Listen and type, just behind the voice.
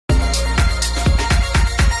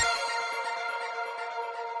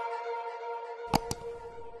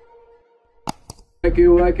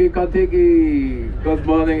wakey Contiki. Good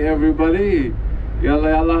morning everybody. Yalla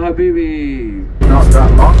yalla habibi. Not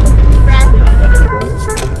that long.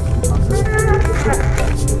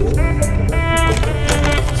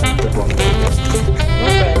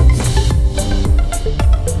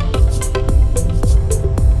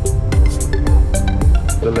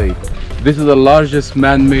 The lake. This is the largest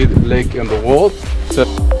man-made lake in the world. So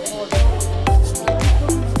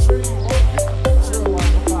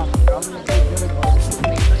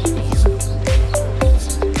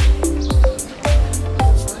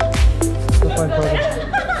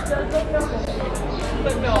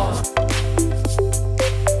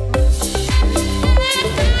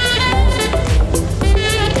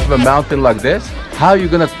a mountain like this, how are you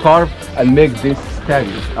gonna carve and make this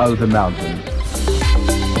statue out of the mountain?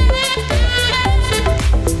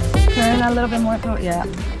 Turn a little bit more to, yeah.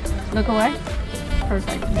 Look away.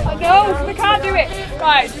 Perfect. No, because I can't do it.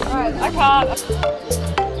 Right, I can't.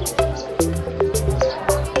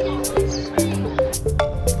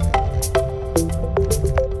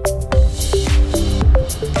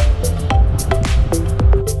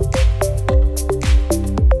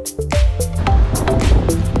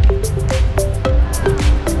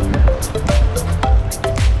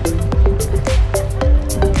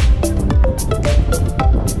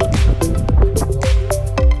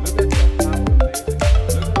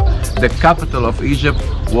 The capital of Egypt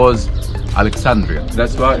was Alexandria.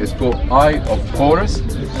 That's why it's called Eye of Horus.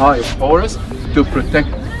 Eye of Horus, to protect,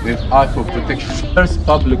 with eye for protection. First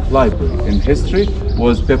public library in history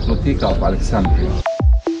was Bibliotheca of Alexandria.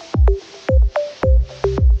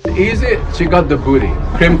 Easy, she got the booty.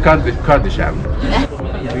 Cream Kardashian.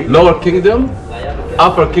 Lower kingdom,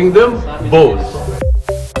 upper kingdom, both.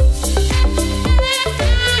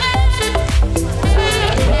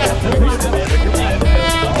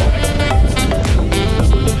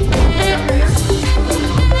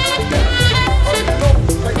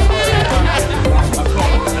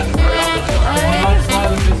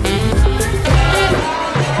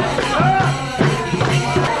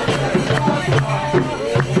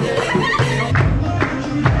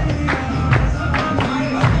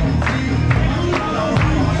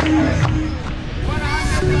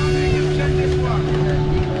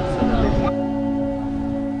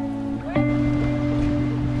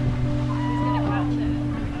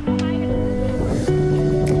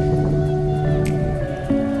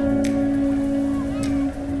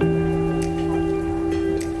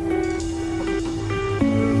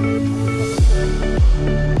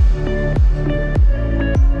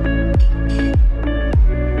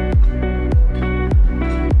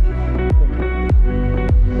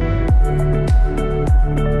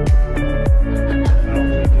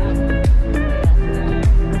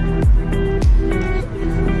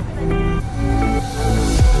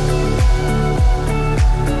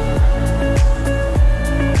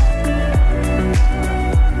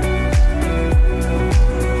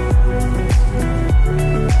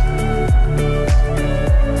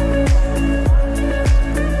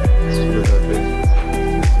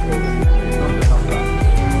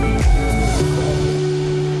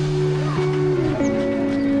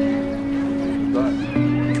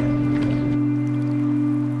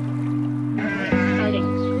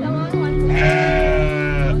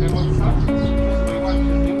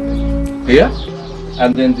 Here,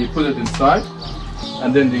 and then they put it inside,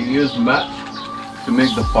 and then they use match to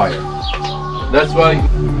make the fire. That's why.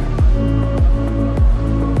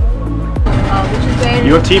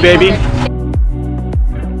 Your tea, baby.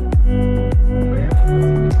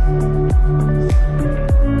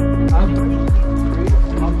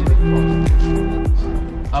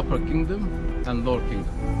 Upper Kingdom and Lower Kingdom.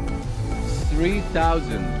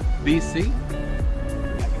 3000 BC.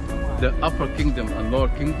 The Upper Kingdom and Lower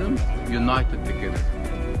Kingdom united together.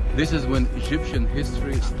 This is when Egyptian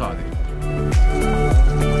history started.